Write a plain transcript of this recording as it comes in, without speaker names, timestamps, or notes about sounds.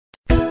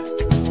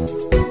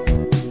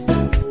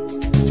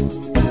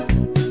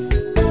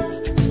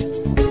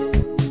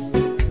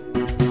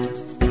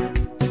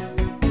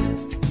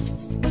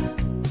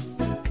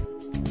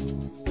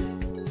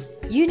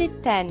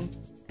10.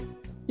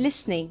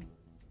 Listening.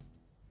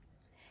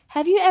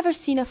 Have you ever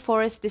seen a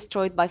forest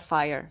destroyed by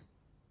fire?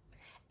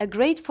 A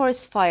great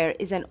forest fire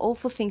is an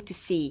awful thing to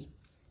see.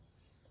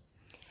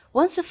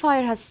 Once a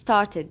fire has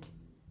started,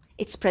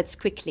 it spreads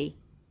quickly.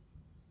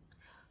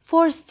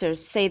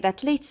 Foresters say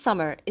that late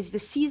summer is the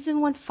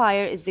season when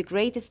fire is the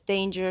greatest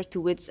danger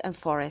to woods and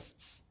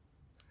forests.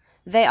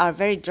 They are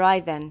very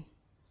dry then.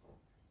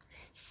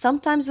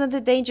 Sometimes when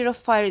the danger of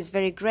fire is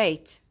very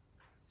great,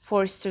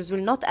 foresters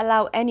will not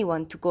allow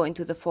anyone to go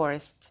into the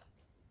forest.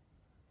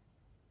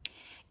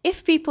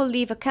 If people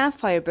leave a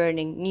campfire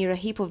burning near a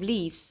heap of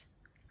leaves,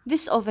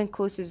 this often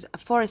causes a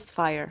forest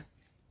fire.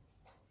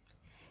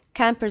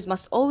 Campers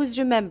must always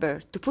remember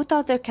to put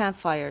out their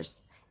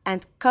campfires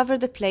and cover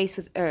the place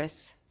with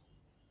earth.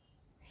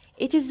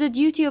 It is the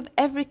duty of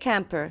every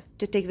camper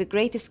to take the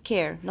greatest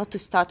care not to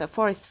start a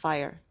forest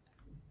fire.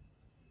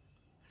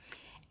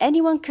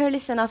 Anyone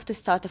careless enough to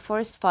start a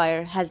forest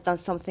fire has done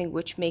something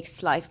which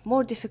makes life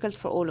more difficult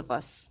for all of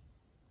us.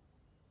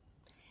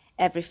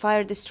 Every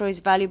fire destroys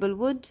valuable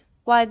wood,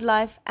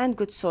 wildlife, and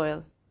good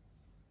soil.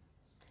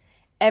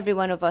 Every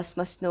one of us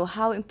must know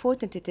how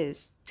important it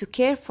is to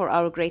care for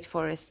our great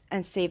forests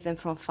and save them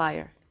from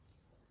fire.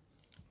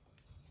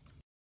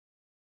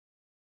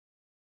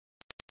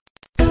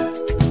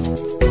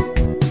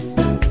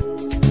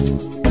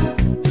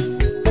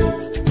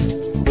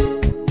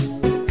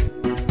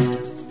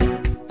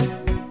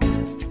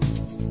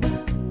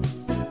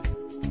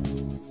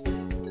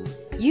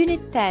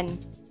 Unit 10.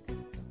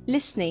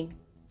 Listening.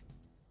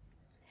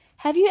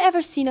 Have you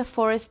ever seen a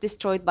forest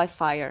destroyed by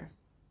fire?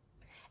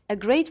 A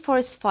great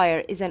forest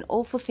fire is an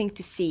awful thing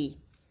to see.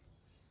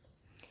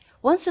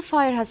 Once a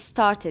fire has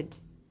started,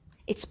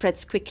 it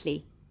spreads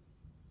quickly.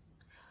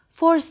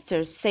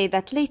 Foresters say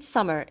that late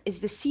summer is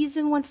the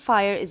season when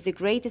fire is the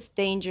greatest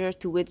danger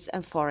to woods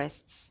and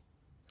forests.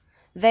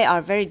 They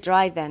are very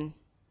dry then.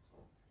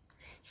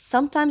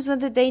 Sometimes when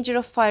the danger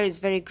of fire is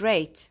very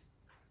great,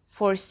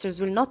 foresters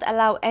will not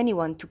allow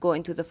anyone to go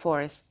into the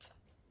forest.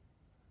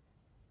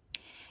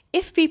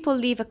 If people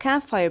leave a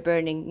campfire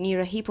burning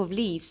near a heap of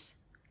leaves,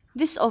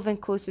 this often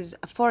causes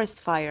a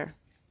forest fire.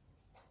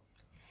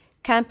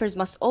 Campers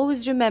must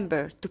always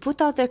remember to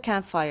put out their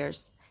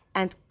campfires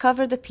and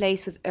cover the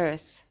place with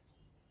earth.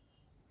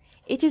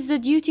 It is the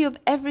duty of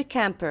every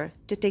camper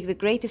to take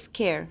the greatest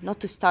care not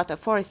to start a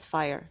forest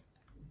fire.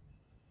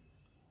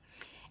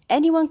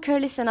 Anyone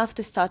careless enough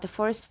to start a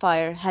forest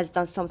fire has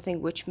done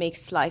something which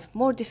makes life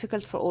more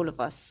difficult for all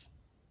of us.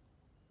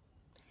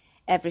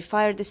 Every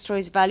fire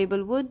destroys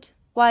valuable wood,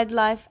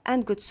 wildlife,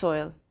 and good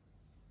soil.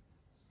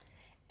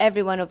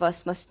 Every one of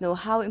us must know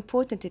how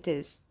important it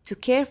is to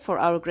care for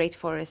our great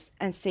forests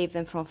and save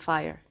them from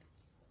fire.